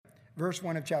verse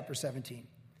 1 of chapter 17.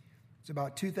 It's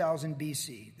about 2000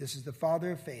 BC. This is the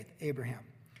father of faith, Abraham.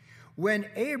 When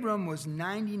Abram was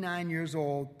 99 years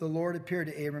old, the Lord appeared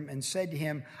to Abram and said to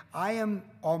him, I am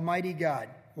Almighty God.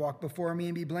 Walk before me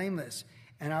and be blameless,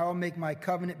 and I will make my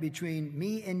covenant between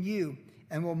me and you,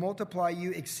 and will multiply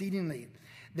you exceedingly.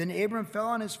 Then Abram fell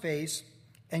on his face,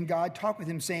 and God talked with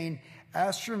him, saying,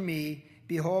 As for me,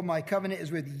 behold, my covenant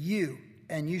is with you,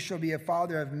 and you shall be a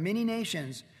father of many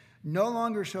nations. No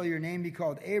longer shall your name be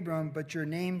called Abram, but your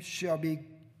name shall be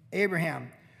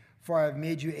Abraham, for I have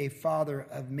made you a father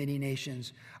of many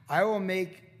nations. I will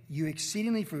make you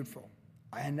exceedingly fruitful,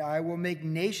 and I will make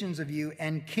nations of you,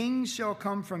 and kings shall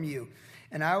come from you.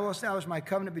 And I will establish my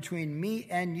covenant between me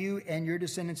and you and your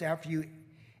descendants after you.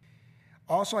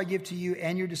 Also I give to you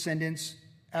and your descendants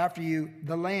after you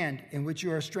the land in which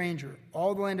you are a stranger,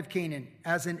 all the land of Canaan,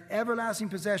 as an everlasting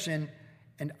possession,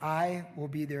 and I will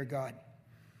be their God.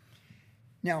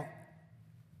 Now,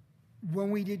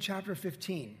 when we did chapter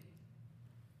 15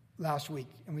 last week,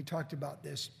 and we talked about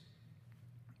this,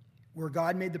 where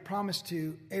God made the promise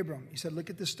to Abram, he said,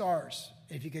 look at the stars.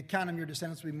 If you could count them, your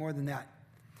descendants will be more than that.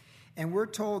 And we're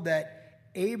told that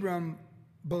Abram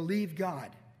believed God,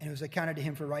 and it was accounted to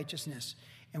him for righteousness.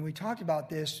 And we talked about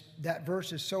this. That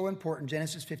verse is so important,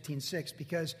 Genesis 15:6,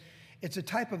 because it's a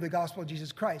type of the gospel of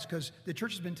Jesus Christ, because the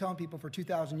church has been telling people for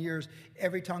 2,000 years,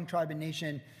 every tongue, tribe, and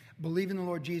nation, believe in the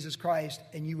Lord Jesus Christ,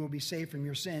 and you will be saved from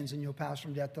your sins, and you'll pass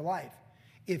from death to life.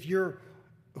 If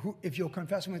you'll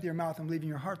confess him with your mouth and believe in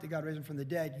your heart that God raised him from the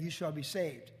dead, you shall be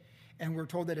saved. And we're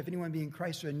told that if anyone be in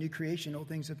Christ is a new creation, old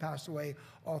things have passed away,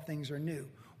 all things are new.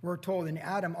 We're told in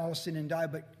Adam all sin and die,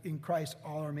 but in Christ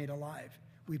all are made alive.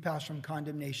 We pass from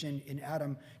condemnation in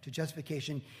Adam to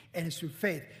justification, and it's through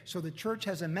faith. So the church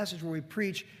has a message where we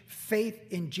preach faith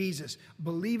in Jesus.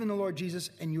 Believe in the Lord Jesus,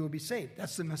 and you will be saved.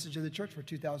 That's the message of the church for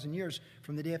 2,000 years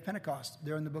from the day of Pentecost,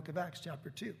 there in the book of Acts,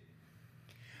 chapter 2.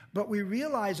 But we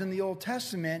realize in the Old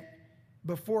Testament,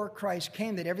 before Christ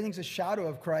came, that everything's a shadow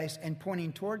of Christ and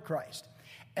pointing toward Christ.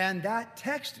 And that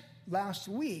text last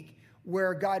week,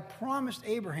 where God promised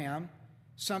Abraham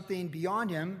something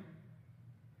beyond him,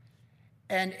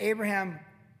 and Abraham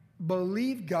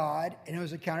believed God, and it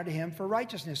was accounted to him for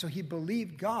righteousness. So he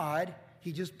believed God,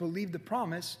 he just believed the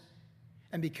promise.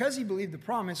 And because he believed the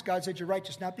promise, God said you're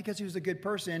righteous, not because he was a good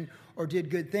person or did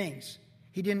good things.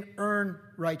 He didn't earn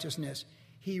righteousness.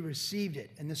 He received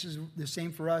it. And this is the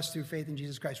same for us through faith in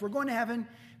Jesus Christ. We're going to heaven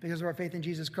because of our faith in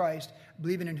Jesus Christ,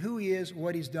 believing in who he is,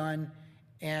 what he's done,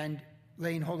 and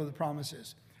laying hold of the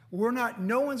promises.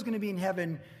 No one's going to be in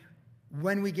heaven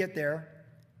when we get there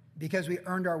because we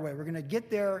earned our way. We're going to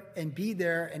get there and be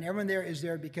there, and everyone there is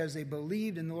there because they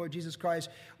believed in the Lord Jesus Christ,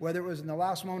 whether it was in the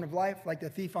last moment of life, like the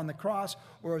thief on the cross,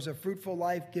 or it was a fruitful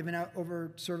life given out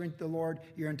over serving the Lord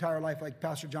your entire life, like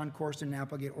Pastor John Corson in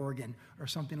Applegate, Oregon, or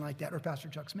something like that, or Pastor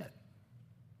Chuck Smith.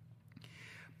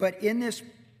 But in this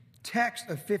text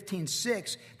of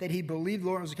 15:6, that he believed the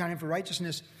Lord was accounting for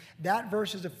righteousness, that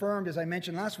verse is affirmed, as I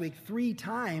mentioned last week, 3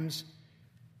 times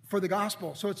for the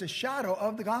gospel. So it's a shadow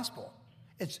of the gospel.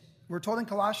 We're told in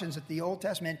Colossians that the Old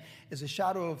Testament is a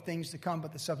shadow of things to come,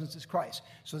 but the substance is Christ.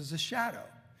 So it's a shadow.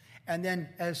 And then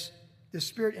as the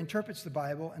Spirit interprets the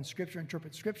Bible and Scripture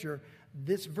interprets Scripture,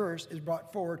 this verse is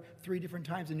brought forward 3 different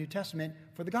times in the New Testament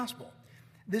for the gospel.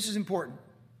 This is important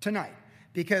tonight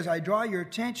because I draw your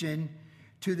attention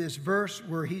to this verse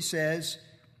where he says,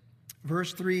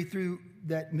 verse 3 through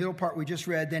that middle part we just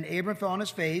read, then Abram fell on his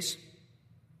face,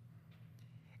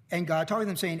 and God talked with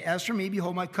him, saying, as for me,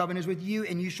 behold, my covenant is with you,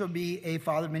 and you shall be a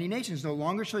father of many nations. No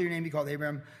longer shall your name be called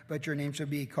Abram, but your name shall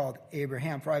be called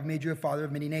Abraham, for I have made you a father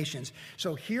of many nations.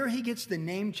 So here he gets the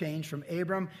name change from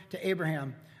Abram to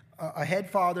Abraham, a head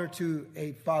father to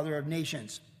a father of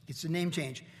nations. It's a name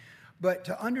change. But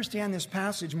to understand this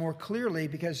passage more clearly,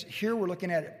 because here we're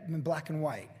looking at it in black and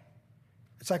white.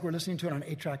 It's like we're listening to it on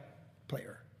an 8-track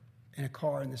player in a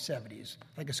car in the 70s,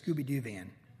 like a Scooby-Doo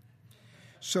van.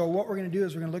 So what we're going to do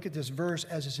is we're going to look at this verse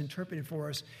as it's interpreted for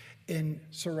us in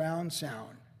surround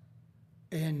sound,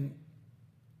 in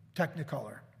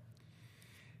Technicolor.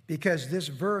 Because this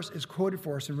verse is quoted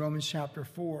for us in Romans chapter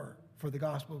 4 for the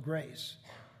gospel of grace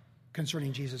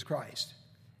concerning Jesus Christ.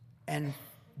 And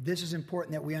this is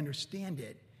important that we understand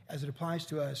it as it applies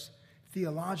to us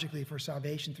theologically for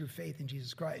salvation through faith in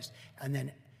Jesus Christ. And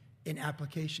then in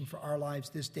application for our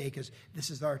lives this day, because this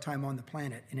is our time on the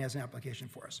planet and has an application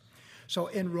for us. So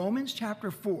in Romans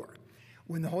chapter 4,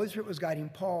 when the Holy Spirit was guiding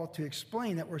Paul to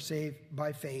explain that we're saved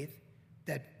by faith,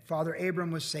 that Father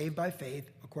Abram was saved by faith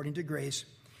according to grace,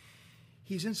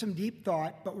 he's in some deep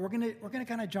thought, but we're going to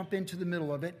kind of jump into the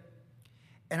middle of it.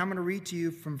 And I'm going to read to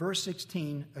you from verse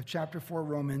 16 of chapter 4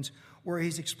 Romans, where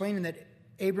he's explaining that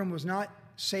Abram was not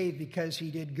saved because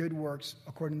he did good works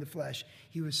according to the flesh.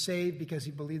 He was saved because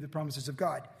he believed the promises of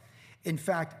God. In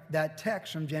fact, that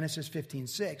text from Genesis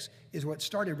 15:6 is what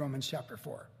started Romans chapter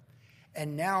 4.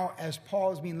 And now, as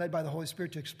Paul is being led by the Holy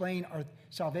Spirit to explain our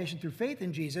salvation through faith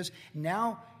in Jesus,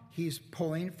 now he's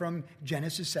pulling from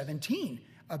Genesis 17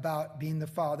 about being the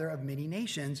father of many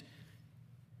nations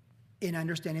in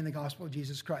understanding the gospel of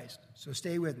Jesus Christ. So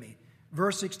stay with me.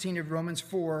 Verse 16 of Romans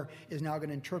 4 is now going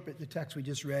to interpret the text we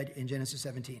just read in Genesis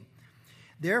 17.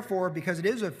 Therefore, because it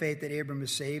is of faith that Abram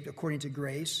is saved according to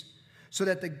grace, so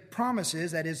that the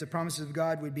promises, that is, the promises of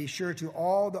God, would be sure to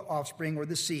all the offspring or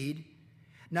the seed,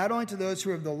 not only to those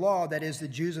who are of the law, that is, the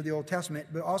Jews of the Old Testament,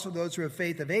 but also those who have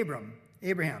faith of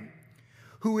Abraham,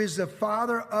 who is the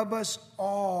father of us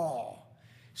all.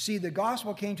 See, the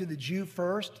gospel came to the Jew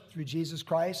first through Jesus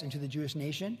Christ and to the Jewish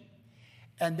nation.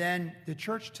 And then the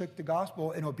church took the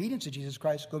gospel in obedience to Jesus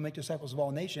Christ, go make disciples of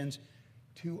all nations,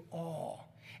 to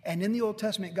all. And in the Old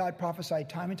Testament, God prophesied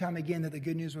time and time again that the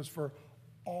good news was for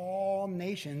all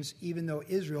nations, even though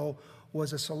Israel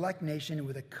was a select nation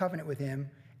with a covenant with him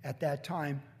at that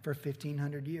time for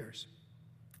 1,500 years.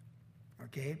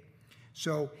 Okay?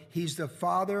 So he's the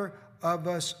father of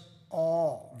us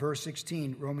all. Verse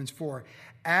 16, Romans 4.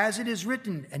 As it is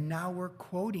written, and now we're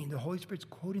quoting, the Holy Spirit's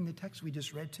quoting the text we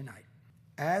just read tonight.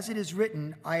 As it is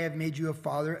written, I have made you a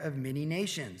father of many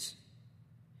nations.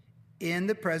 In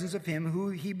the presence of him who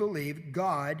he believed,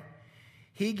 God,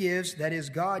 he gives, that is,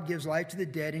 God gives life to the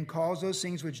dead and calls those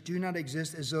things which do not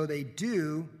exist as though they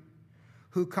do,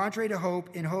 who contrary to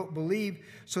hope, in hope believe,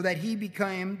 so that he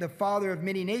became the father of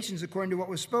many nations according to what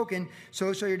was spoken,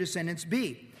 so shall your descendants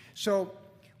be. So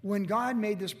when God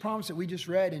made this promise that we just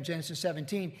read in Genesis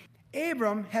 17,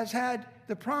 Abram has had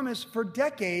the promise for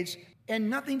decades and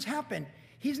nothing's happened.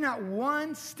 He's not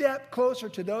one step closer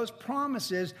to those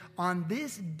promises on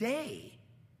this day.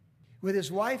 With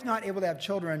his wife not able to have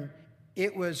children,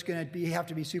 it was going to have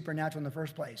to be supernatural in the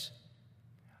first place.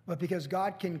 But because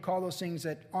God can call those things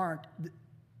that aren't,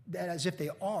 that as if they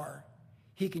are,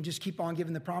 he can just keep on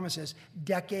giving the promises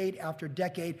decade after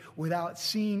decade without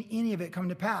seeing any of it come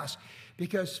to pass.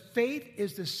 Because faith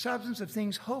is the substance of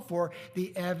things hoped for,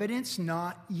 the evidence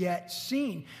not yet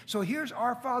seen. So here's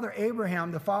our father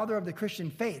Abraham, the father of the Christian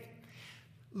faith,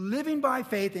 living by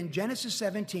faith in Genesis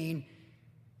 17,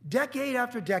 decade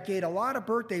after decade, a lot of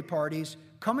birthday parties,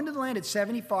 coming to the land at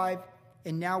 75,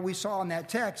 and now we saw in that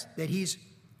text that he's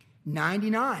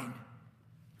 99.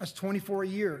 That's 24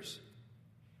 years.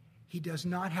 He does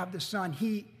not have the son.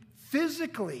 He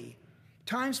physically,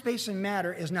 time, space, and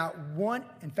matter is not one.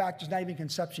 In fact, there's not even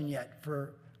conception yet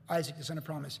for Isaac, the son of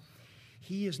promise.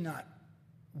 He is not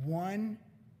one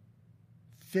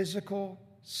physical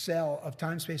cell of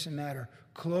time, space, and matter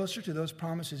closer to those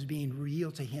promises being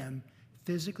real to him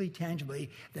physically, tangibly,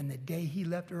 than the day he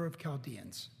left Ur of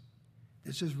Chaldeans.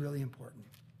 This is really important.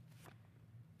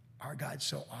 Our God's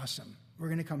so awesome. We're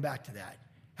going to come back to that.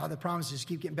 How the promises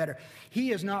keep getting better. He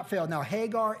has not failed. Now,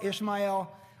 Hagar,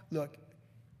 Ishmael, look,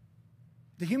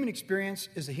 the human experience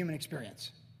is the human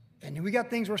experience. And we got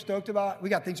things we're stoked about. We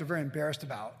got things we're very embarrassed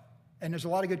about. And there's a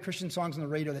lot of good Christian songs on the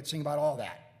radio that sing about all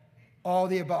that. All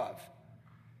the above.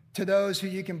 To those who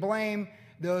you can blame,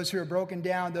 those who are broken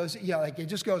down, those, like it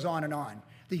just goes on and on.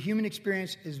 The human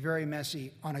experience is very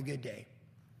messy on a good day.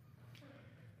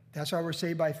 That's why we're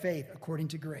saved by faith according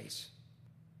to grace.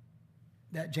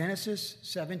 That Genesis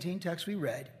 17 text we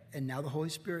read, and now the Holy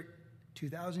Spirit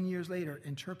 2,000 years later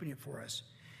interpreting it for us,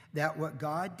 that what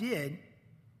God did,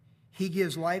 he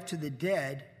gives life to the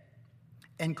dead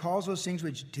and calls those things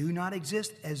which do not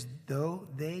exist as though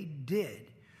they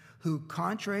did, who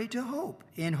contrary to hope,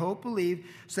 in hope believed,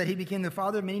 so that he became the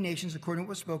father of many nations according to what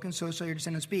was spoken, so shall your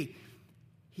descendants be.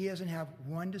 He doesn't have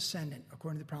one descendant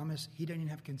according to the promise. He doesn't even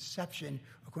have conception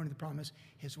according to the promise.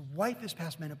 His wife is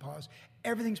past menopause.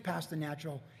 Everything's past the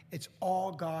natural. It's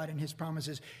all God and his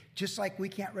promises. Just like we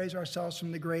can't raise ourselves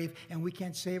from the grave and we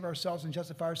can't save ourselves and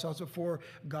justify ourselves before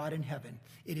God in heaven.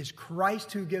 It is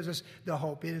Christ who gives us the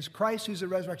hope. It is Christ who's the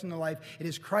resurrection and the life. It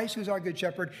is Christ who's our good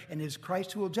shepherd. And it is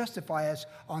Christ who will justify us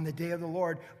on the day of the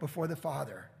Lord before the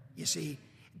Father. You see,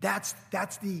 that's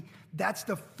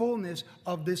the fullness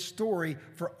of this story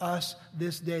for us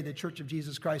this day, the Church of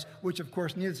Jesus Christ, which, of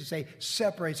course, needless to say,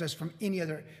 separates us from any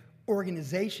other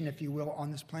organization, if you will,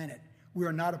 on this planet. We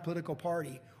are not a political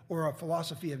party or a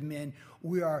philosophy of men.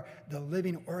 We are the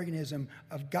living organism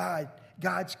of God,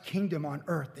 God's kingdom on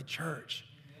earth, the church.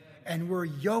 And we're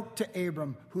yoked to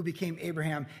Abram, who became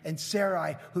Abraham, and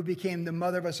Sarai, who became the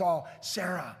mother of us all,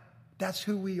 Sarah. That's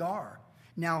who we are.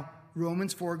 Now,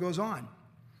 Romans 4 goes on.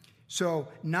 So,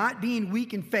 not being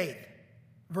weak in faith.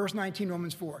 Verse 19,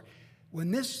 Romans 4.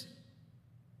 When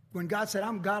God said,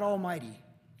 I'm God Almighty,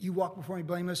 you walk before me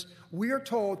blameless, we are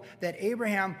told that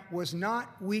Abraham was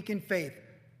not weak in faith.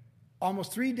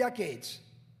 Almost 3 decades.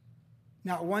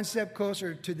 Not one step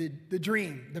closer to the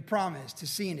dream, the promise, to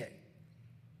seeing it.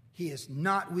 He is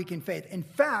not weak in faith. In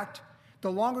fact,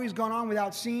 the longer he's gone on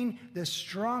without seeing, the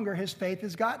stronger his faith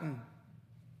has gotten.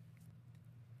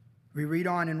 We read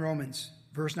on in Romans,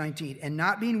 verse 19. And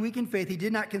not being weak in faith, he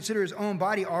did not consider his own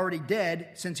body already dead,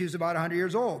 since he was about 100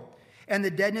 years old, and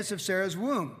the deadness of Sarah's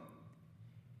womb.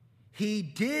 He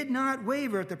did not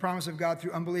waver at the promise of God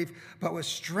through unbelief, but was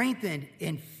strengthened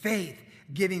in faith,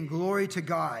 giving glory to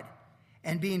God,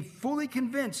 and being fully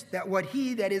convinced that what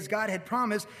he, that is God, had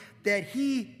promised, that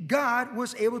he, God,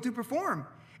 was able to perform.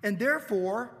 And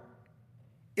therefore,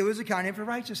 it was accounted for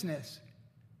righteousness.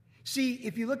 See,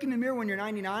 if you look in the mirror when you're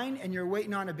 99 and you're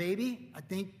waiting on a baby, I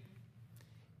think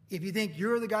if you think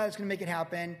you're the guy that's going to make it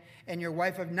happen, and your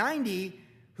wife of 90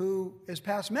 who is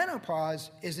past menopause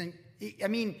isn't,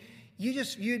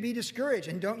 you'd be discouraged.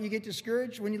 And don't you get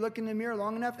discouraged when you look in the mirror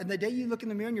long enough? And the day you look in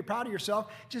the mirror and you're proud of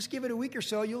yourself, just give it a week or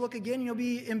so, you'll look again and you'll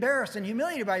be embarrassed and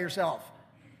humiliated by yourself.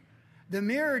 The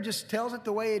mirror just tells it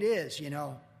the way it is,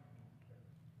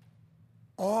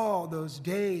 All those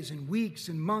days and weeks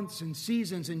and months and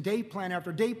seasons and day plan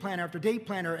after day plan after day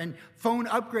planner and phone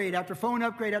upgrade after phone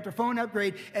upgrade after phone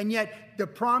upgrade. And yet the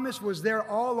promise was there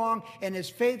all along, and his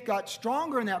faith got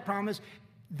stronger in that promise,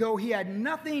 though he had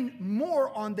nothing more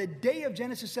on the day of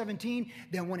Genesis 17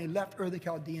 than when he left Ur of the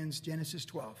Chaldeans, Genesis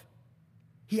 12.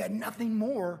 He had nothing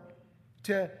more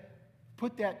to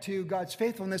put that to God's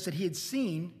faithfulness that he had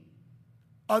seen,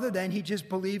 other than he just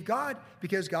believed God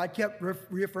because God kept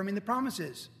reaffirming the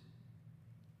promises.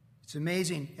 It's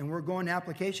amazing, and we're going to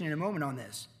application in a moment on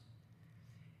this.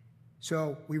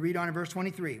 So we read on in verse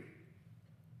 23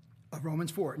 of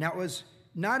Romans 4. Now it was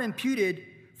not imputed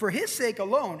for his sake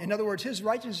alone. In other words, his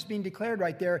righteousness being declared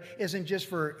right there isn't just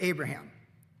for Abraham,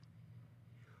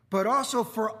 but also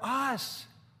for us.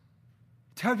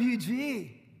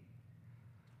 WG.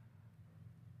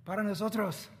 Para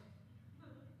nosotros.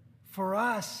 For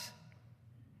us,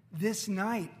 this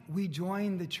night, we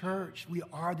join the church. We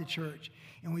are the church.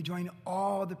 And we join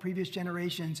all the previous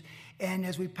generations. And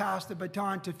as we pass the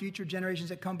baton to future generations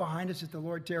that come behind us as the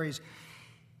Lord tarries,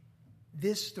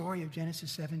 this story of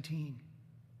Genesis 17,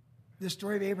 the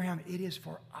story of Abraham, it is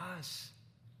for us.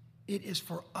 It is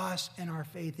for us and our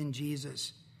faith in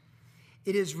Jesus.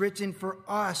 It is written for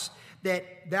us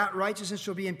that righteousness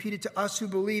shall be imputed to us who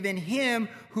believe in him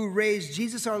who raised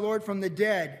Jesus our Lord from the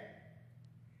dead,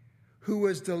 who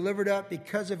was delivered up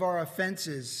because of our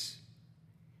offenses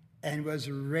and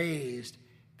was raised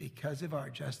because of our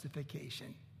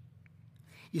justification.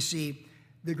 You see,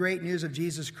 the great news of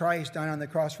Jesus Christ dying on the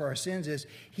cross for our sins is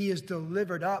he is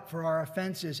delivered up for our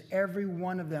offenses, every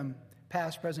one of them,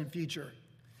 past, present, future.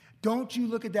 Don't you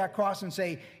look at that cross and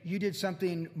say, you did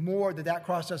something more that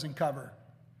cross doesn't cover.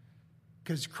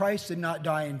 Because Christ did not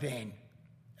die in vain,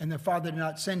 and the Father did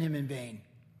not send him in vain.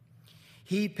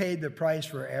 He paid the price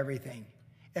for everything.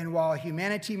 And while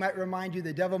humanity might remind you,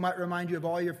 the devil might remind you of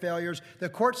all your failures, the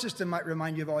court system might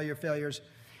remind you of all your failures,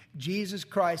 Jesus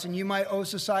Christ, and you might owe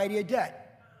society a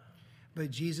debt,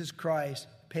 but Jesus Christ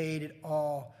paid it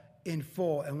all in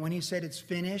full. And when he said it's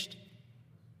finished,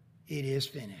 it is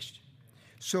finished.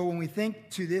 So when we think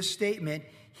to this statement,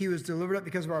 he was delivered up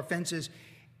because of our offenses,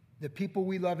 the people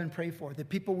we love and pray for, the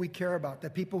people we care about, the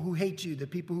people who hate you, the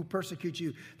people who persecute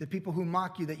you, the people who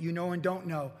mock you that you know and don't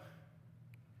know.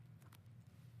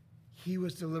 He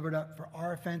was delivered up for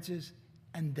our offenses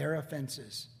and their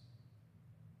offenses.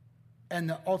 And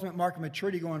the ultimate mark of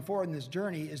maturity going forward in this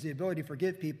journey is the ability to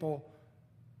forgive people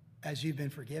as you've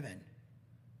been forgiven.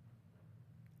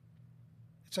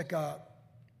 It's like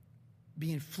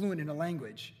being fluent in a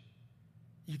language.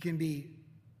 You can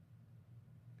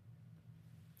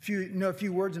know a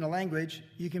few words in a language.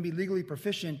 You can be legally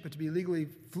proficient, but to be legally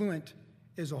fluent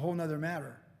is a whole nother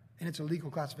matter. And it's a legal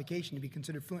classification to be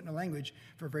considered fluent in a language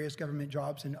for various government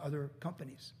jobs and other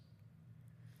companies.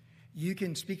 You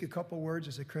can speak a couple words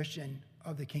as a Christian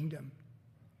of the kingdom,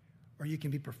 or you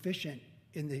can be proficient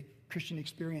in the Christian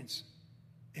experience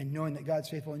and knowing that God's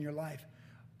faithful in your life.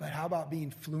 But how about being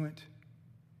fluent?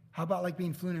 How about like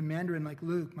being fluent in Mandarin like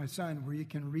Luke, my son, where you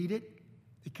can read it,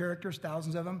 the characters,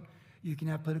 thousands of them. You can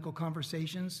have political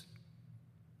conversations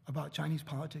about Chinese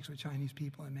politics with Chinese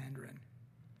people in Mandarin.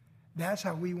 That's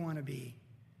how we want to be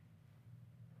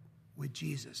with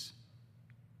Jesus.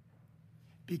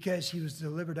 Because he was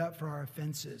delivered up for our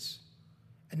offenses.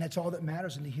 And that's all that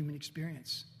matters in the human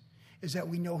experience. is that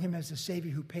we know him as the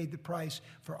Savior who paid the price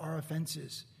for our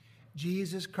offenses.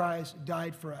 Jesus Christ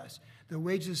died for us. The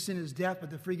wages of sin is death, but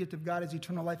the free gift of God is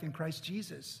eternal life in Christ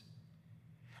Jesus.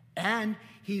 And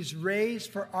he's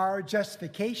raised for our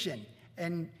justification.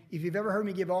 And if you've ever heard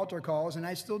me give altar calls, and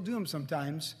I still do them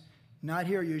sometimes, not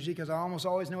here usually because I almost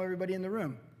always know everybody in the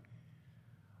room.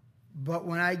 But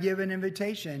when I give an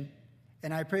invitation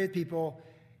and I pray with people,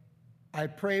 I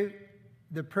pray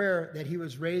the prayer that he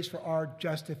was raised for our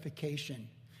justification.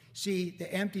 See,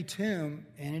 the empty tomb,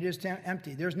 and it is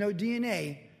empty. There's no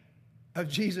DNA of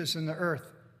Jesus in the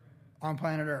earth, on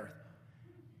planet Earth.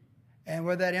 And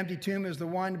whether that empty tomb is the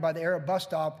one by the Arab bus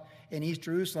stop in East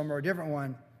Jerusalem or a different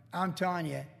one, I'm telling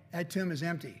you, that tomb is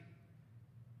empty.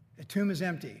 The tomb is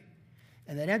empty.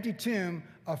 And that empty tomb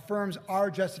affirms our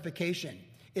justification.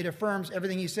 It affirms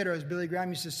everything he said, or as Billy Graham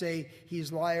used to say,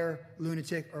 he's liar,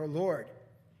 lunatic, or Lord.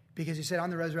 Because he said,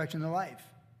 I'm the resurrection and the life.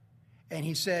 And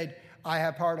he said, I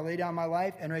have power to lay down my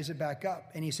life and raise it back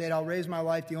up. And he said, I'll raise my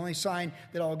life. The only sign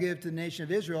that I'll give to the nation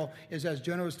of Israel is as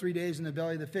Jonah was 3 days in the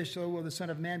belly of the fish, so will the Son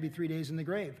of Man be 3 days in the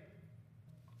grave.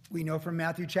 We know from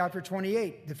Matthew chapter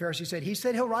 28, the Pharisee said, he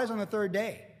said he'll rise on the third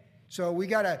day. So you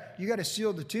got to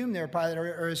seal the tomb there, Pilate,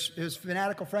 or his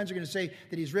fanatical friends are going to say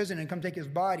that he's risen and come take his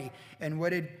body. And what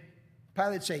did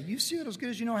Pilate say? You sealed as good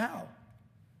as you know how.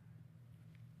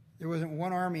 There wasn't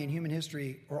one army in human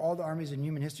history, or all the armies in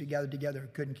human history gathered together,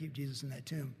 couldn't keep Jesus in that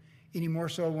tomb. Any more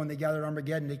so when they gathered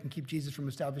Armageddon, they can keep Jesus from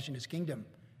establishing his kingdom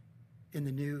in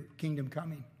the new kingdom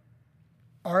coming.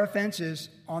 Our offenses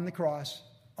on the cross,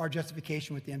 our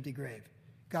justification with the empty grave.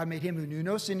 God made him who knew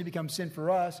no sin to become sin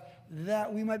for us,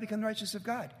 that we might become the righteousness of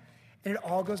God. And it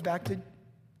all goes back to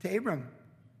Abram,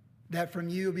 that from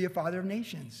you will be a father of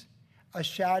nations. A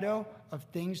shadow of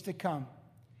things to come,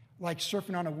 like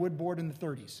surfing on a wood board in the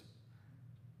 30s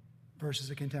versus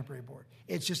a contemporary board.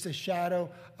 It's just a shadow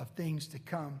of things to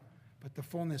come. But the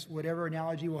fullness, whatever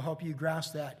analogy will help you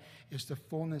grasp that, is the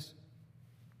fullness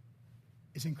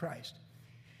is in Christ.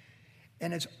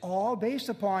 And it's all based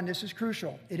upon, this is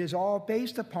crucial, it is all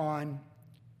based upon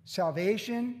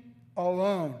salvation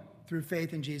alone through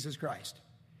faith in Jesus Christ.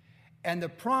 And the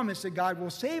promise that God will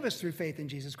save us through faith in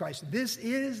Jesus Christ. This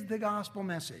is the gospel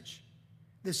message.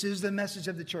 This is the message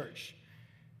of the church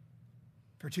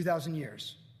for 2,000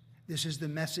 years. This is the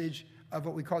message of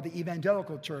what we call the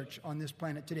evangelical church on this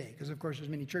planet today. Because, of course, there's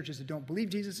many churches that don't believe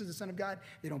Jesus is the Son of God.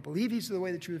 They don't believe he's the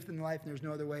way, the truth, and the life, and there's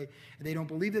no other way. And they don't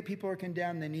believe that people are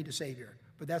condemned. They need a Savior.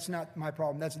 But that's not my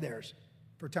problem. That's theirs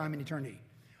for time and eternity.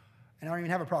 And I don't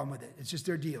even have a problem with it. It's just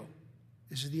their deal.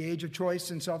 This is the age of choice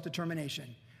and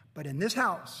self-determination. But in this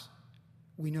house,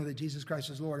 we know that Jesus Christ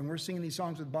is Lord. And we're singing these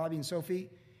songs with Bobby and Sophie.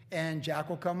 And Jack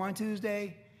will come on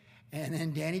Tuesday. And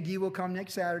then Danny D will come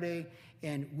next Saturday.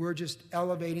 And we're just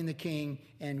elevating the King.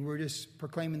 And we're just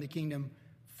proclaiming the kingdom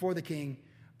for the King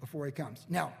before he comes.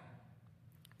 Now,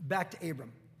 back to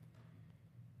Abram.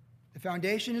 The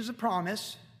foundation is a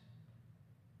promise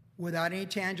without any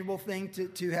tangible thing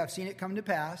to have seen it come to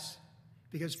pass.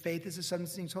 Because faith is the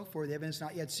substance of things hoped for, the evidence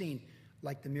not yet seen.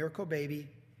 Like the miracle baby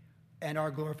and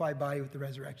our glorified body with the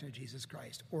resurrection of Jesus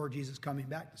Christ. Or Jesus coming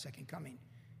back, the second coming.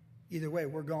 Either way,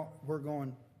 we're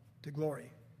going to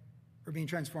glory. We're being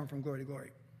transformed from glory to glory.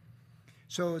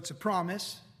 So it's a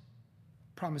promise.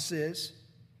 Promises.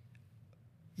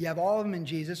 You have all of them in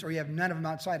Jesus, or you have none of them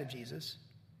outside of Jesus.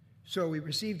 So we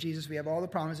receive Jesus. We have all the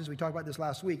promises. We talked about this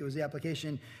last week. It was the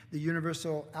application, the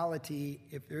universality,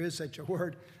 if there is such a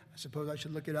word. I suppose I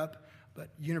should look it up. But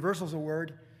universal is a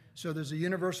word. So there's a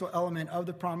universal element of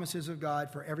the promises of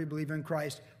God for every believer in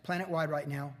Christ, planet-wide right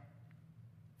now,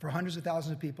 for hundreds of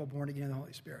thousands of people born again in the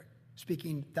Holy Spirit,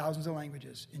 speaking thousands of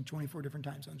languages in 24 different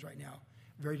time zones right now,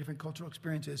 very different cultural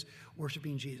experiences,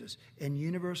 worshiping Jesus. And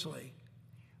universally,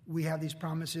 we have these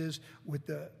promises with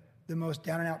the most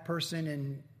down-and-out person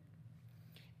in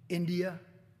India,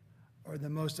 or the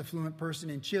most affluent person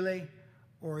in Chile,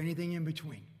 or anything in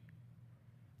between.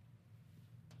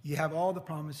 You have all the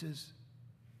promises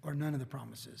or none of the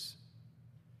promises.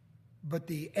 But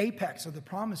the apex of the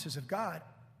promises of God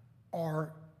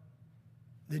are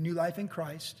the new life in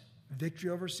Christ,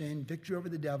 victory over sin, victory over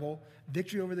the devil,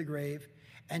 victory over the grave,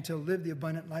 and to live the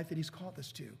abundant life that he's called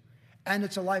us to. And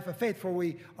it's a life of faith, for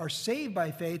we are saved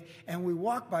by faith, and we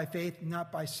walk by faith,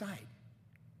 not by sight.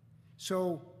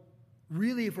 So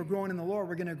really, if we're growing in the Lord,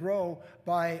 we're going to grow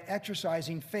by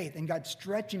exercising faith and God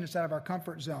stretching us out of our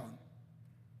comfort zone.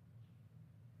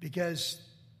 Because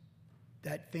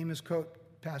that famous quote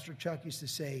Pastor Chuck used to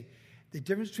say, the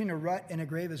difference between a rut and a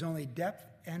grave is only depth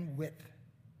and width.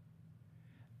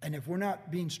 And if we're not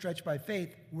being stretched by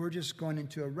faith, we're just going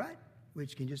into a rut,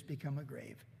 which can just become a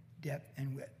grave, depth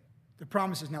and width. The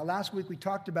promises. Now, last week we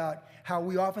talked about how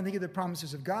we often think of the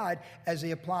promises of God as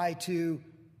they apply to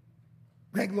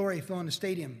Greg Laurie filling a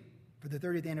stadium for the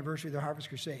 30th anniversary of the Harvest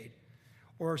Crusade,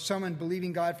 or someone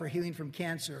believing God for healing from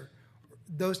cancer,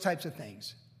 those types of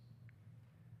things.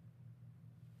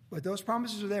 But those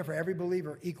promises are there for every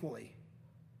believer equally.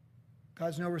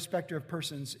 God's no respecter of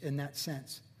persons in that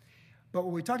sense. But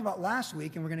what we talked about last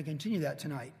week, and we're going to continue that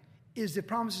tonight, is the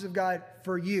promises of God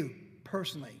for you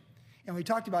personally. And we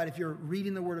talked about if you're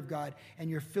reading the Word of God and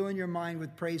you're filling your mind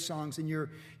with praise songs and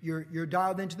you're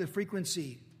dialed into the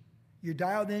frequency. You're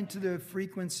dialed into the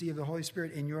frequency of the Holy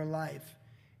Spirit in your life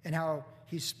and how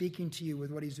He's speaking to you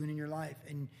with what He's doing in your life.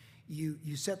 And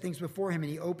you set things before Him,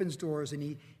 and He opens doors,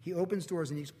 and He opens doors,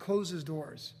 and He closes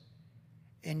doors.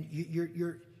 And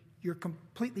you're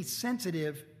completely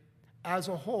sensitive as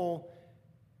a whole,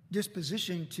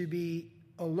 disposition to be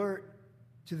alert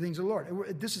to the things of the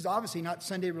Lord. This is obviously not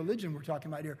Sunday religion we're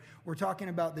talking about here. We're talking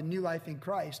about the new life in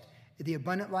Christ, the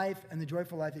abundant life and the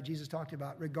joyful life that Jesus talked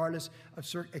about, regardless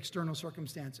of external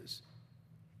circumstances.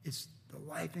 It's the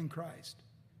life in Christ.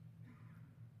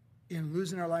 In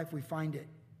losing our life, we find it,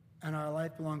 and our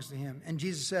life belongs to Him. And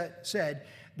Jesus said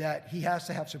that He has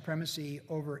to have supremacy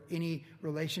over any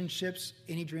relationships,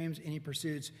 any dreams, any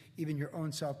pursuits, even your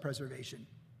own self-preservation.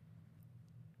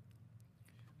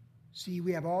 See,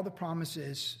 we have all the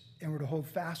promises, and we're to hold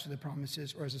fast to the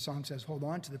promises, or as the song says, hold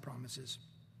on to the promises.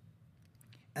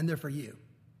 And they're for you.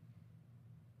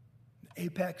 The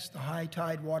apex, the high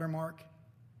tide watermark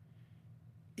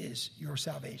is your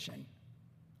salvation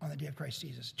on the day of Christ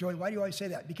Jesus. Joey, why do you always say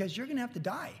that? Because you're going to have to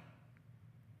die.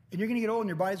 And you're going to get old, and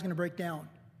your body's going to break down.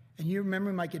 And your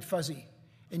memory might get fuzzy.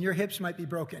 And your hips might be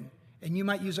broken. And you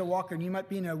might use a walker, and you might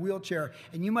be in a wheelchair.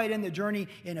 And you might end the journey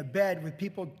in a bed with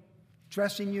people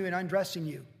dressing you and undressing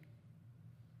you.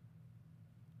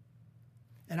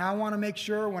 And I want to make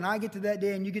sure when I get to that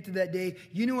day and you get to that day,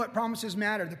 you know what promises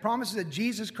matter. The promises that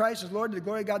Jesus Christ is Lord to the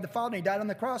glory of God the Father, and He died on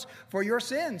the cross for your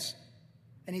sins.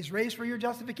 And He's raised for your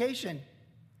justification.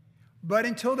 But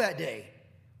until that day,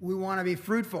 we want to be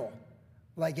fruitful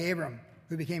like Abram,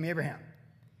 who became Abraham.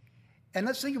 And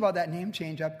let's think about that name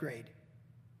change upgrade.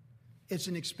 It's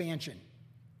an expansion.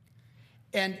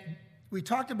 And we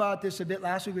talked about this a bit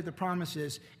last week with the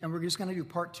promises, and we're just going to do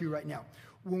part 2 right now.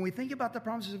 When we think about the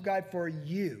promises of God for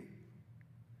you,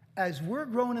 as we're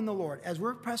growing in the Lord, as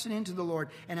we're pressing into the Lord,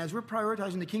 and as we're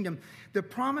prioritizing the kingdom, the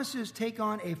promises take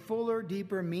on a fuller,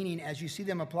 deeper meaning as you see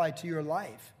them applied to your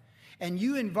life. And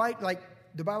you invite, like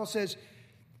the Bible says,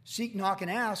 seek, knock, and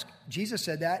ask. Jesus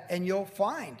said that, and you'll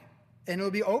find, and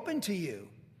it'll be open to you,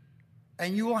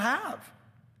 and you will have.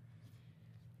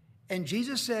 And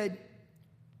Jesus said,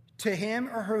 to him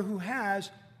or her who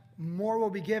has, more will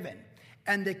be given.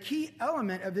 And the key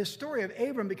element of this story of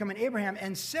Abram becoming Abraham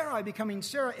and Sarai becoming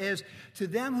Sarah is, to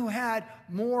them who had,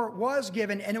 more was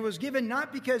given. And it was given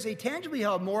not because they tangibly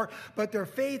held more, but their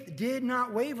faith did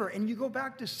not waver. And you go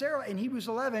back to Sarah in Hebrews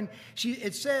 11,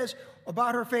 it says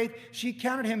about her faith, she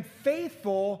counted him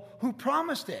faithful who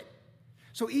promised it.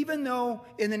 So even though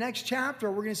in the next chapter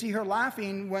we're going to see her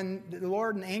laughing when the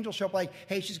Lord and the angel show up like,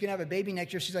 hey, she's going to have a baby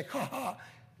next year. She's like, ha ha,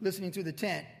 listening through the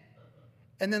tent.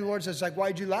 And then the Lord says, like,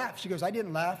 why'd you laugh? She goes, I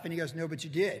didn't laugh. And he goes, no, but you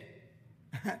did.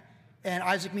 And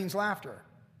Isaac means laughter,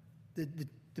 the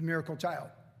miracle child.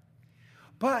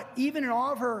 But even in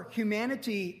all of her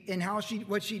humanity in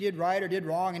what she did right or did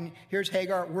wrong, and here's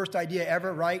Hagar, worst idea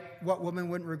ever, right? What woman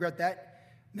wouldn't regret that?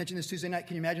 I mentioned this Tuesday night.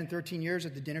 Can you imagine 13 years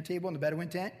at the dinner table in the Bedouin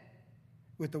tent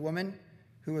with the woman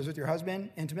who was with your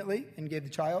husband intimately and gave the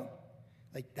child?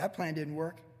 Like, that plan didn't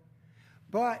work.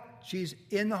 But she's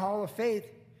in the hall of faith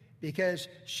because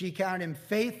she counted him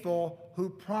faithful who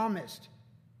promised.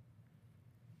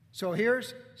 So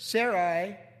here's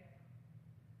Sarai,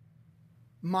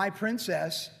 my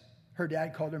princess. Her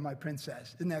dad called her my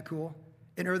princess. Isn't that cool?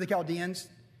 In Ur of the Chaldeans,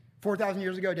 4,000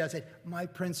 years ago, Dad said, my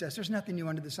princess. There's nothing new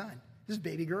under the sun. This is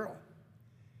baby girl.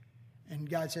 And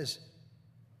God says,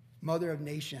 mother of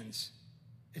nations.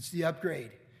 It's the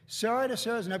upgrade. Sarah to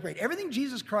Sarah is an upgrade. Everything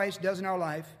Jesus Christ does in our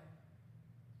life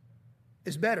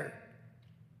is better.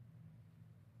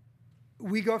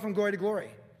 We go from glory to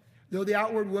glory. Though the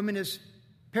outward woman is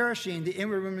perishing, the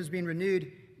inward woman is being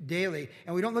renewed daily.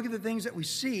 And we don't look at the things that we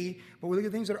see, but we look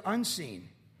at things that are unseen.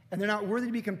 And they're not worthy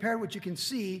to be compared what you can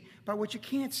see by what you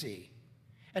can't see.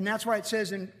 And that's why it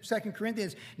says in 2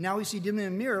 Corinthians, now we see dimly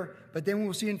in a mirror, but then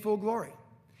we'll see in full glory.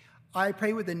 I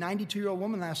prayed with a 92-year-old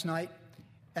woman last night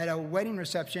at a wedding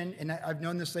reception, and I've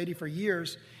known this lady for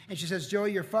years. And she says,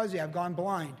 Joey, you're fuzzy. I've gone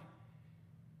blind.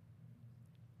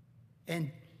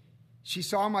 And she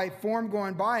saw my form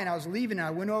going by, and I was leaving. And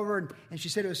I went over, and she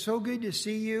said, it was so good to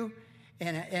see you.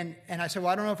 And I said,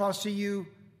 well, I don't know if I'll see you.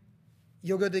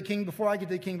 You'll go to the king before I get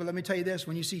to the king, but let me tell you this.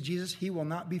 When you see Jesus, he will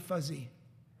not be fuzzy.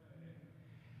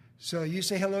 So you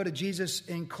say hello to Jesus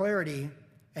in clarity,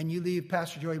 and you leave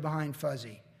Pastor Joey behind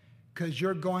fuzzy. Because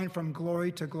you're going from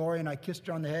glory to glory, and I kissed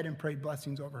her on the head and prayed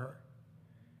blessings over her.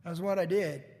 That's what I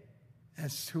did.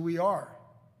 That's who we are.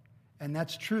 And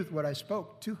that's truth, what I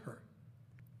spoke to her.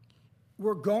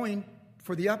 We're going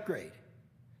for the upgrade.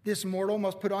 This mortal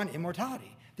must put on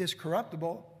immortality. This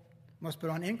corruptible must put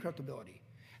on incorruptibility.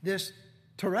 This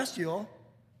terrestrial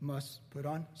must put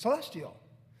on celestial.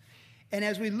 And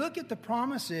as we look at the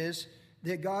promises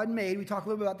that God made, we talked a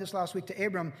little bit about this last week to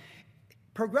Abram,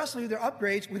 progressively they're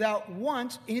upgrades without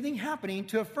once anything happening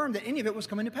to affirm that any of it was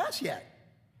coming to pass yet.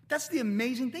 That's the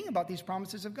amazing thing about these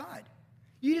promises of God.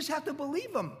 You just have to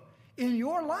believe them in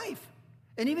your life.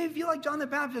 And even if you like John the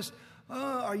Baptist,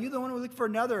 are you the one who look for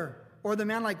another? Or the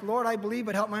man like, Lord, I believe,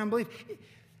 but help my unbelief.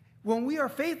 When we are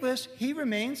faithless, he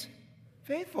remains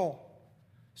faithful.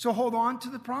 So hold on to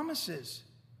the promises.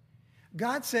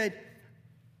 God said,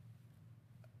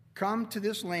 come to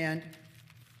this land.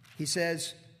 He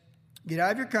says, get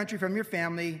out of your country, from your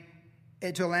family,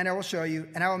 into a land I will show you,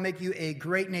 and I will make you a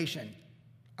great nation.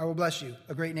 I will bless you,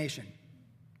 a great nation.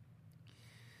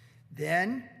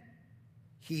 Then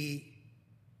he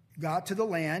got to the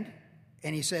land,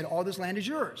 and he said, all this land is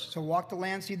yours. So walk the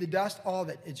land, see the dust, all of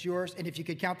it. It's yours. And if you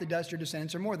could count the dust, your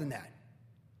descendants are more than that.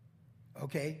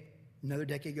 Okay, another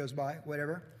decade goes by,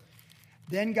 whatever.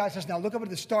 Then God says, now look up at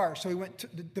the stars. So he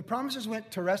went. The promises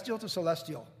went terrestrial to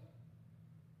celestial.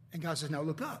 And God says, now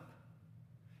look up.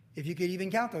 If you could even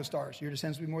count those stars, your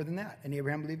descendants will be more than that. And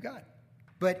Abraham believed God.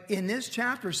 But in this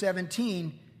chapter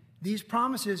 17, these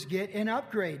promises get an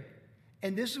upgrade.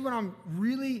 And this is what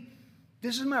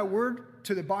this is my word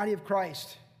to the body of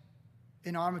Christ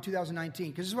in autumn of 2019.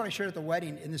 Because this is what I shared at the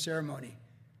wedding in the ceremony.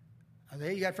 I said,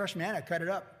 hey, you got fresh manna, cut it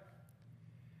up.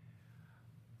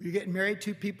 You're getting married,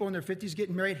 two people in their 50s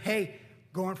getting married. Hey,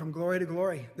 going from glory to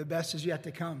glory. The best is yet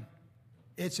to come.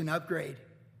 It's an upgrade.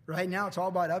 Right now, it's all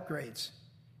about upgrades.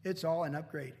 It's all an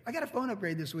upgrade. I got a phone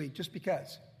upgrade this week just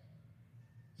because.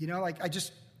 You know,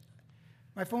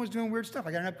 my phone was doing weird stuff.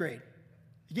 I got an upgrade.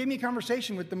 He gave me a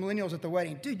conversation with the millennials at the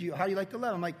wedding. Dude, how do you like the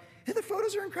love? I'm like, hey, the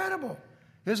photos are incredible.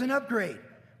 There's an upgrade.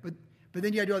 But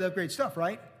then you got to do all the upgrade stuff,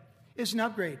 right? It's an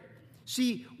upgrade.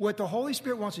 See, what the Holy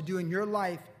Spirit wants to do in your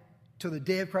life till the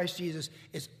day of Christ Jesus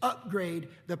is upgrade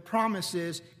the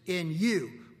promises in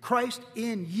you. Christ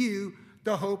in you,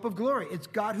 the hope of glory. It's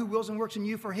God who wills and works in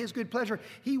you for his good pleasure.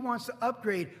 He wants to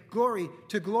upgrade glory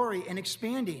to glory and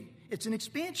expanding. It's an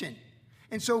expansion.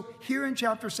 And so here in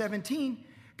chapter 17,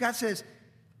 God says,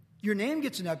 your name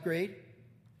gets an upgrade,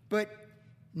 but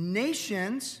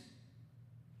nations,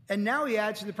 and now he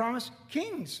adds to the promise,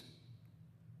 kings.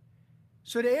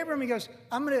 So to Abram, he goes,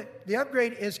 the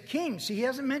upgrade is kings. See, he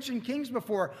hasn't mentioned kings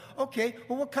before. Okay,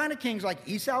 well, what kind of kings? Like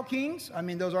Esau kings? I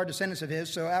mean, those are descendants of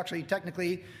his. So actually,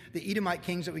 technically, the Edomite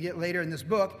kings that we get later in this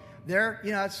book,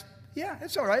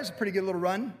 it's all right. It's a pretty good little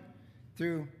run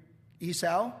through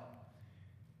Esau.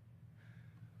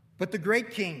 But the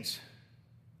great kings,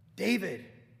 David,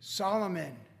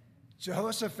 Solomon,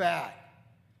 Jehoshaphat,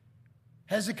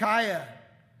 Hezekiah,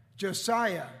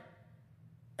 Josiah,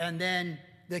 and then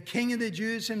the King of the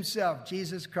Jews himself,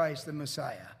 Jesus Christ, the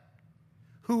Messiah,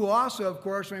 who also, of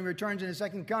course, when he returns in his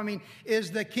second coming,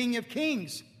 is the King of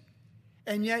Kings.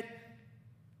 And yet,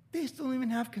 they still don't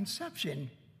even have conception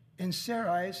in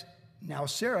Sarah's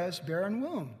barren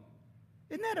womb.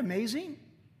 Isn't that amazing?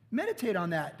 Meditate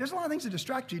on that. There's a lot of things that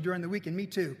distract you during the week, and me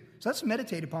too. So let's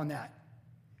meditate upon that.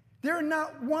 They're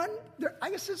not one,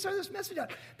 I guess let's start this message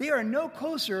out. They are no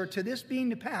closer to this being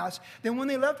to pass than when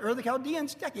they left Ur of the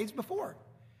Chaldeans decades before.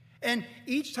 And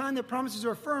each time the promises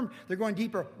are affirmed, they're going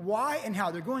deeper. Why and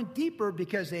how? They're going deeper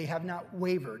because they have not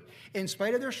wavered. In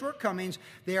spite of their shortcomings,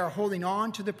 they are holding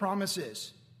on to the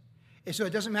promises. And so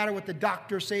it doesn't matter what the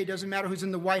doctors say. It doesn't matter who's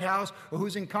in the White House or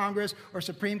who's in Congress or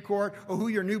Supreme Court or who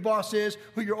your new boss is,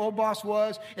 who your old boss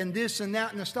was, and this and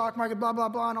that and the stock market, blah, blah,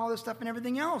 blah, and all this stuff and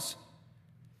everything else.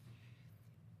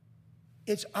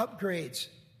 It's upgrades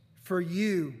for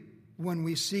you when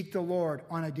we seek the Lord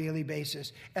on a daily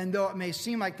basis. And though it may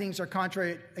seem like things are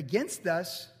contrary against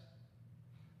us,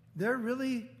 they're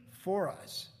really for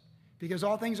us. Because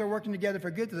all things are working together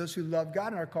for good to those who love God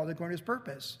and are called according to his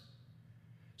purpose.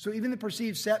 So even the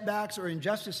perceived setbacks or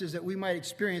injustices that we might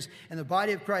experience, and the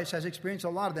body of Christ has experienced a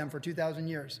lot of them for 2,000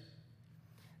 years,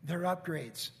 they're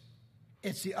upgrades.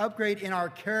 It's the upgrade in our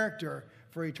character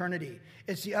for eternity.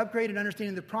 It's the upgrade in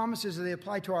understanding the promises that they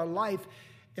apply to our life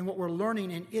and what we're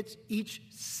learning in each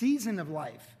season of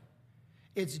life.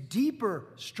 It's deeper,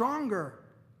 stronger,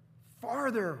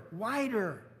 farther,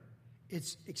 wider.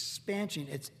 It's expansion.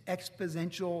 It's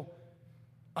exponential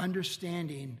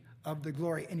understanding of the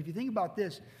glory. And if you think about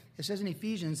this, it says in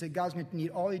Ephesians that God's going to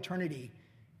need all eternity,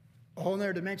 a whole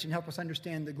other dimension, to help us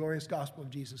understand the glorious gospel of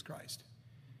Jesus Christ.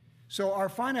 So our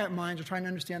finite minds are trying to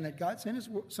understand that God sent his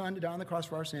son to die on the cross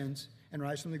for our sins and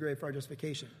rise from the grave for our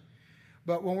justification.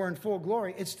 But when we're in full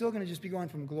glory, it's still going to just be going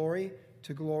from glory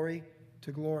to glory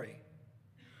to glory.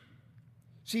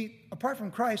 See, apart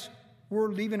from Christ, we're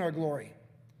leaving our glory.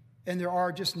 And there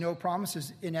are just no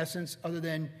promises, in essence, other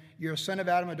than you're a son of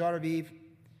Adam, a daughter of Eve.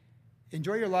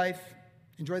 Enjoy your life.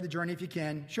 Enjoy the journey if you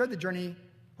can. Share the journey,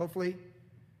 hopefully.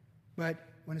 But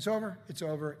when it's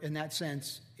over in that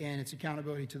sense, and it's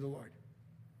accountability to the Lord.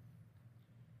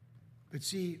 But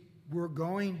see, we're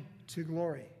going to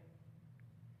glory.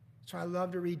 So I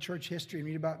love to read church history and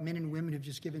read about men and women who've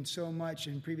just given so much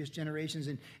in previous generations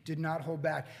and did not hold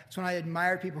back. That's when I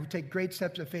admire people who take great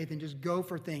steps of faith and just go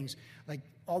for things. Like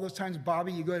all those times,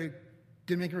 Bobby, you go to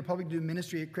Dominican Republic to do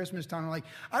ministry at Christmas time. I'm like,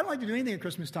 I don't like to do anything at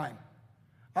Christmas time.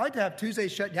 I like to have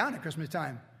Tuesdays shut down at Christmas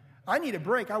time. I need a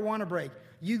break. I want a break.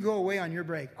 You go away on your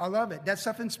break. I love it. That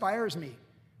stuff inspires me.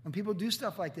 When people do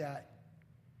stuff like that,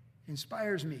 it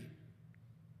inspires me.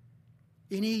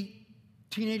 Any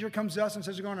teenager comes to us and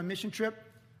says they're going on a mission trip,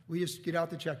 we just get out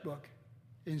the checkbook.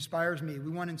 It inspires me. We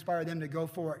want to inspire them to go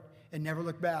for it and never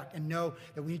look back and know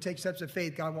that when you take steps of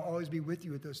faith, God will always be with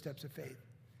you with those steps of faith.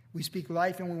 We speak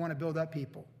life and we want to build up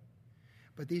people.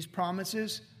 But these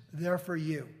promises, they're for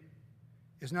you.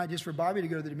 It's not just for Bobby to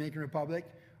go to the Dominican Republic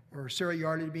or Sarah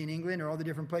Yardley to be in England or all the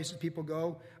different places people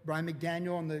go. Brian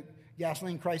McDaniel and the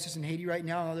gasoline crisis in Haiti right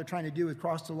now, all they're trying to do is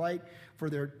cross the light for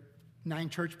their 9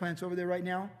 church plants over there right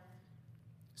now.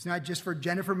 It's not just for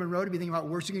Jennifer Monroe to be thinking about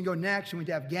where's she going to go next. We went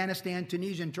to Afghanistan,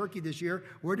 Tunisia, and Turkey this year.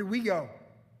 Where did we go?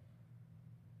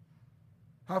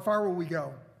 How far will we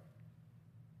go?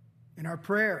 In our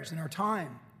prayers, in our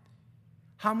time.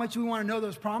 How much do we want to know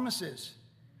those promises?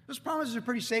 Those promises are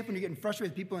pretty safe when you're getting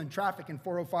frustrated with people in traffic in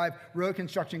 405, road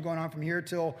construction going on from here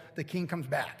till the king comes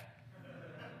back.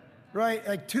 Right?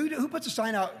 Like, who puts a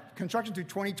sign out, construction through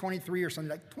 2023 or something?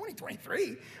 Like, 2023?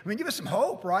 I mean, give us some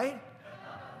hope, right?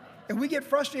 And we get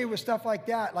frustrated with stuff like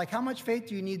that. Like, how much faith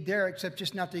do you need there except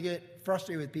just not to get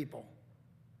frustrated with people?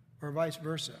 Or vice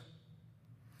versa.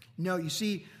 No, you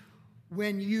see,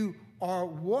 when you are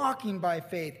walking by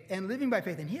faith and living by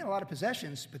faith, and he had a lot of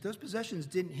possessions, but those possessions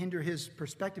didn't hinder his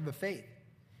perspective of faith,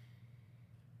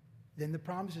 then the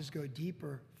promises go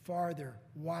deeper, farther,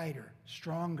 wider,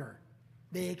 stronger.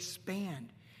 They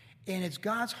expand. And it's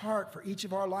God's heart for each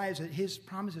of our lives that his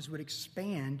promises would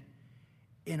expand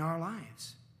in our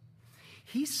lives.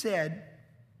 He said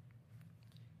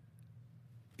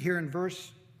here in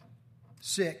verse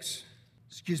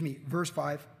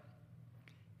 5,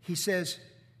 he says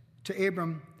to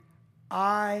Abram,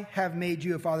 I have made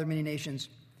you a father of many nations.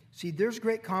 See, there's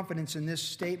great confidence in this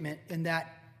statement in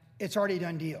that it's already a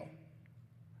done deal.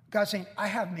 God's saying, I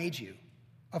have made you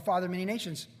a father of many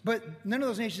nations, but none of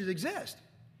those nations exist.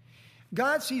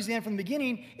 God sees the end from the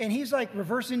beginning, and he's like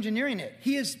reverse engineering it.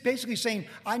 He is basically saying,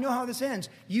 I know how this ends.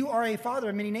 You are a father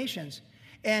of many nations,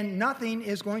 and nothing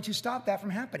is going to stop that from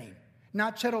happening.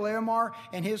 Not Chedorlaomer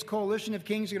and his coalition of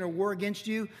kings are going to war against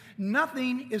you.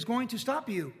 Nothing is going to stop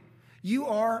you. You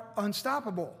are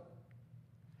unstoppable.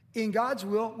 In God's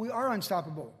will, we are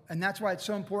unstoppable, and that's why it's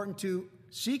so important to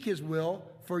seek his will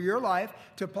for your life,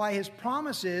 to apply his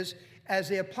promises as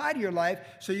they apply to your life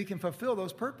so you can fulfill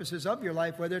those purposes of your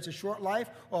life, whether it's a short life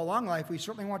or a long life. We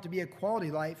certainly want to be a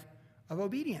quality life of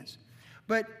obedience.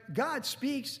 But God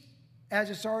speaks as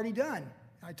it's already done.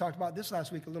 I talked about this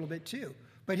last week a little bit too.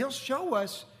 But he'll show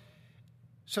us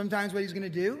sometimes what he's going to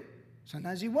do.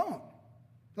 Sometimes he won't.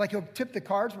 Like he'll tip the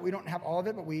cards, but we don't have all of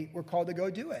it, but we're called to go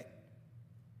do it.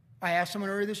 I asked someone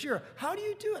earlier this year, how do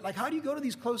you do it? Like, how do you go to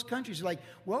these close countries? They're like,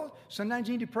 well, sometimes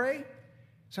you need to pray.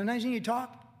 Sometimes you need to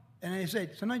talk. And they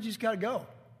said, sometimes you just got to go.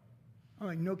 I'm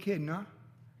like, no kidding, huh?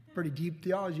 Pretty deep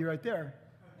theology right there.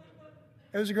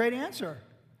 It was a great answer.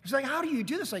 It's like, how do you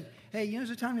do this? Like, hey,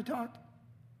 there's a time to talk.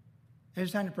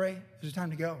 There's a time to pray. There's a time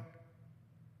to go.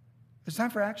 It's time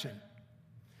for action.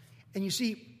 And you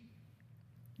see,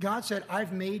 God said,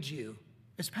 I've made you.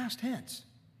 It's past tense.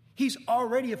 He's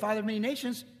already a father of many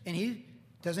nations, and he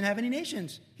doesn't have any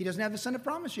nations. He doesn't have the son of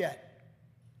promise yet.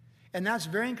 And that's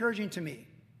very encouraging to me.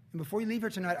 And before you leave here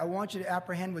tonight, I want you to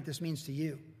apprehend what this means to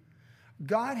you.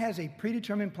 God has a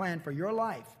predetermined plan for your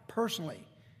life, personally.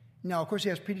 Now, of course, he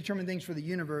has predetermined things for the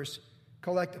universe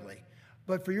collectively.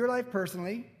 But for your life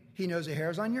personally, he knows the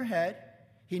hairs on your head.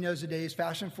 He knows the days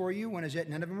fashioned for you when as yet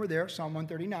none of them were there, Psalm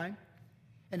 139.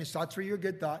 And his thoughts for you are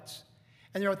good thoughts.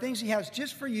 And there are things he has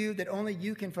just for you that only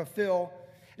you can fulfill.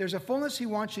 There's a fullness he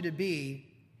wants you to be.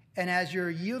 And as you're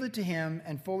yielded to him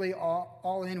and fully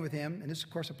all in with him, and this, of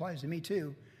course, applies to me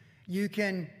too, you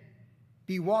can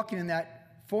be walking in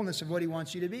that fullness of what he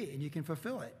wants you to be, and you can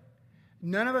fulfill it.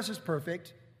 None of us is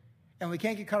perfect, and we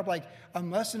can't get caught up like,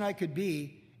 I'm less than I could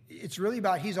be. It's really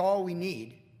about he's all we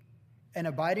need, and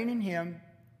abiding in him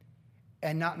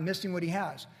and not missing what he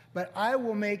has. But I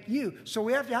will make you. So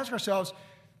we have to ask ourselves,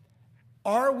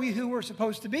 are we who we're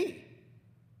supposed to be?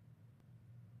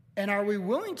 And are we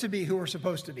willing to be who we're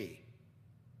supposed to be?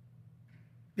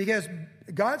 Because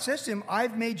God says to him,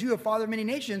 I've made you a father of many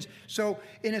nations. So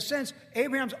in a sense,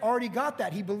 Abraham's already got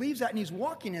that. He believes that and he's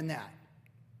walking in that.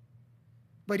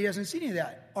 But he doesn't see any of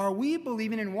that. Are we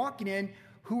believing and walking in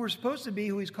who we're supposed to be,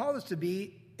 who he's called us to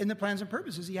be in the plans and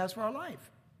purposes he has for our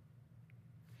life?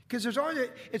 Because it's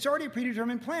already a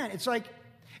predetermined plan. It's like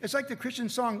the Christian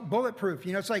song Bulletproof.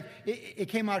 You know, it's like, it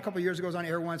came out a couple of years ago. It was on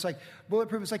air once. Like,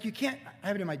 Bulletproof. It's like you can't, I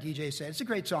have it in my DJ set. It's a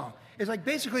great song. It's like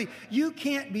basically you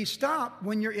can't be stopped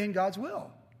when you're in God's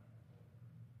will.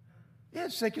 Yeah,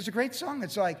 it's a great song.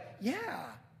 It's like, yeah.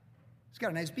 It's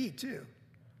got a nice beat too.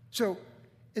 So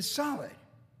it's solid.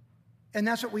 And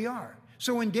that's what we are.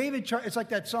 So when David, it's like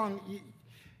that song,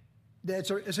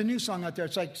 it's a new song out there.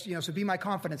 It's like, you know, so Be My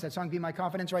Confidence. That song, Be My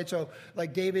Confidence, right? So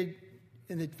like David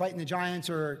fighting the giants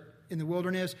or in the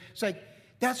wilderness. It's like,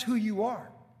 that's who you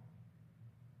are.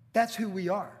 That's who we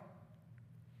are.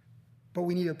 But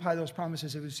we need to apply those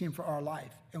promises that we've seen for our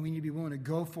life. And we need to be willing to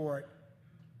go for it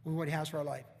with what he has for our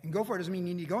life. And go for it doesn't mean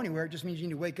you need to go anywhere. It just means you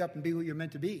need to wake up and be who you're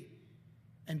meant to be.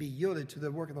 And be yielded to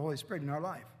the work of the Holy Spirit in our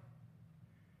life.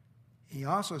 And he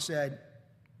also said,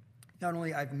 not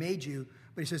only I've made you,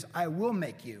 but he says, I will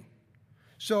make you.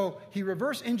 So he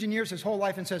reverse engineers his whole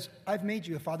life and says, I've made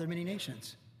you a father of many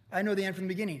nations. I know the end from the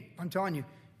beginning. I'm telling you,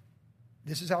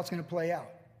 this is how it's going to play out.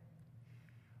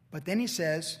 But then he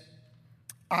says,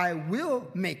 I will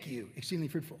make you exceedingly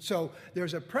fruitful. So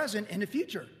there's a present and a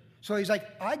future. So he's like,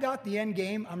 I got the end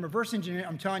game. I'm reverse engineering.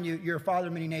 I'm telling you, you're a father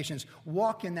of many nations.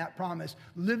 Walk in that promise.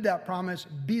 Live that promise.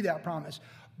 Be that promise.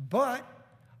 But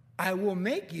I will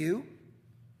make you,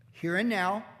 here and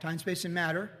now, time, space, and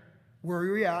matter, where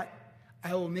you're at,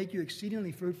 I will make you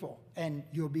exceedingly fruitful, and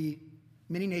you'll be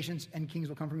many nations, and kings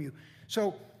will come from you.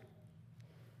 So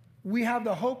we have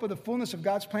the hope of the fullness of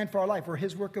God's plan for our life, or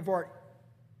his work of art,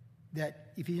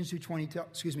 that Ephesians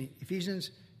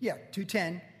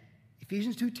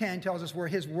 2:10 tells us we're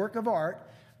his work of art.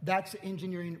 That's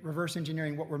engineering, reverse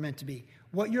engineering what we're meant to be.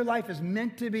 What your life is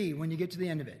meant to be when you get to the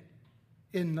end of it,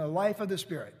 in the life of the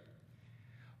Spirit.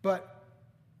 But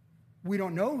we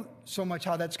don't know so much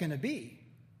how that's going to be.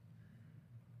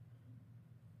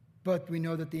 But we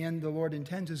know that the end the Lord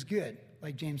intends is good,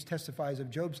 like James testifies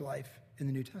of Job's life in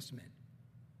the New Testament.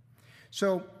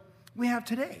 So we have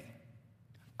today,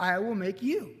 I will make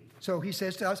you. So he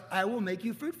says to us, I will make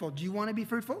you fruitful. Do you want to be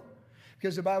fruitful?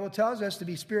 Because the Bible tells us to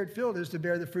be Spirit-filled is to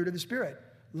bear the fruit of the Spirit.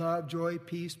 Love, joy,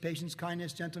 peace, patience,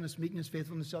 kindness, gentleness, meekness,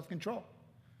 faithfulness, self-control.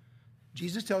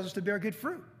 Jesus tells us to bear good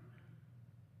fruit.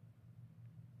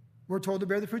 We're told to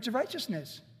bear the fruits of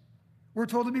righteousness. We're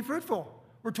told to be fruitful.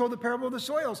 We're told the parable of the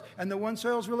soils, and the one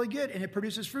soil is really good, and it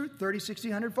produces fruit 30, 60,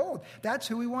 100-fold. That's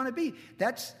who we want to be.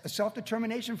 That's a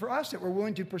self-determination for us, that we're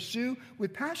willing to pursue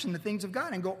with passion the things of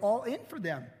God and go all in for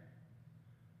them.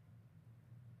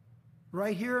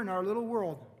 Right here in our little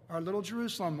world, our little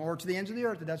Jerusalem, or to the ends of the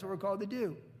earth, that's what we're called to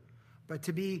do. But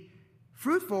to be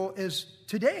fruitful is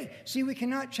today. See, we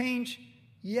cannot change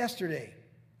yesterday.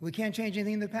 We can't change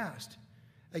anything in the past.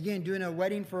 Again, doing a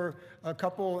wedding for a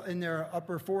couple in their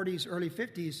upper 40s, early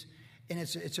 50s, and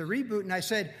it's a reboot. And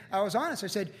I was honest. I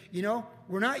said, you know,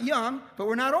 we're not young, but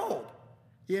we're not old.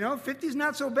 You know, 50 is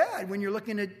not so bad when you're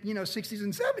looking at, 60s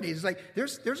and 70s. It's like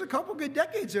there's a couple good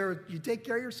decades there. You take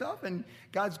care of yourself, and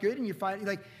God's good, and you find,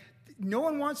 like, no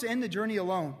one wants to end the journey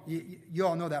alone. You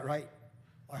all know that, right?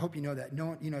 I hope you know that. No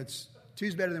one, it's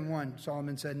two's better than one,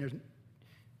 Solomon said, and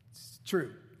it's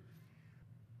true.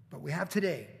 But we have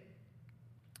today.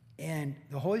 And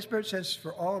the Holy Spirit says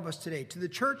for all of us today, to the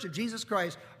church of Jesus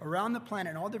Christ around the planet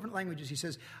in all different languages, he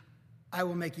says, I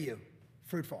will make you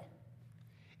fruitful.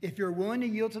 If you're willing to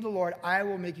yield to the Lord, I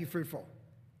will make you fruitful.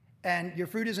 And your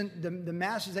fruit isn't the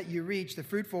masses that you reach. The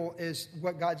fruitful is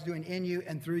what God's doing in you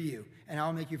and through you. And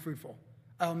I'll make you fruitful.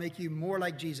 I'll make you more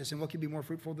like Jesus. And what could be more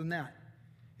fruitful than that?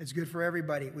 It's good for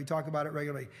everybody. We talk about it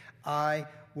regularly. I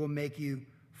will make you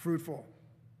fruitful.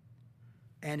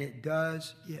 And it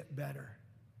does get better.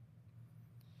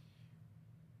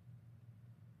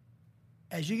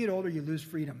 As you get older, you lose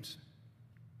freedoms.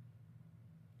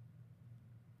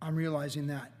 I'm realizing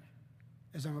that.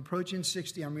 As I'm approaching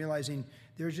 60, I'm realizing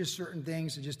there's just certain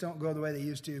things that just don't go the way they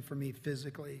used to for me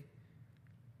physically.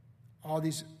 All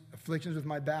these afflictions with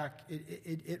my back,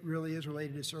 it really is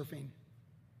related to surfing.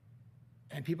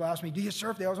 And people ask me, do you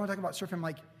surf? They always want to talk about surfing. I'm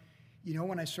like,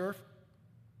 when I surf,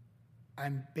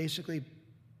 I'm basically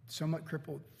somewhat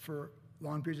crippled for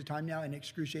long periods of time now in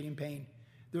excruciating pain.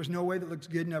 There's no way that looks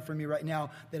good enough for me right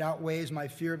now that outweighs my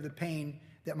fear of the pain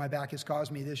that my back has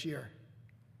caused me this year.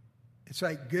 It's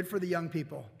like good for the young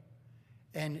people.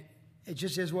 And it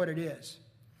just is what it is.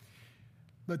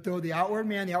 But though the outward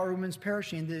woman's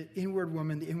perishing, the inward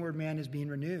woman, the inward man is being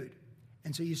renewed.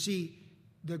 And so you see,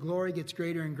 the glory gets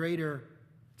greater and greater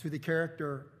through the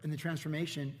character and the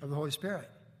transformation of the Holy Spirit.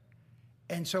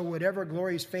 And so whatever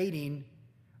glory is fading,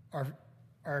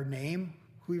 our name,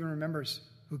 who even remembers?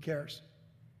 Who cares?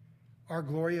 Our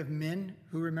glory of men,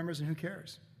 who remembers and who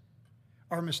cares?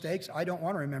 Our mistakes, I don't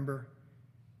want to remember.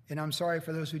 And I'm sorry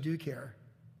for those who do care.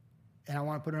 And I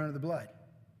want to put it under the blood.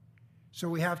 So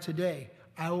we have today,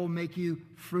 I will make you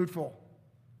fruitful.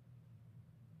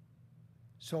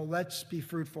 So let's be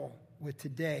fruitful with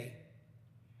today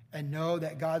and know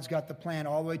that God's got the plan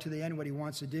all the way to the end, what he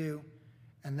wants to do.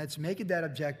 And let's make it that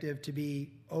objective to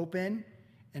be open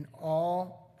and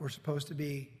all we're supposed to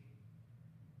be,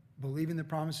 believing the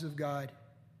promises of God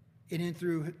in and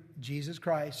through Jesus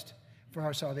Christ for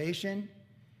our salvation,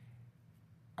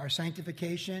 our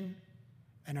sanctification,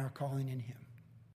 and our calling in him.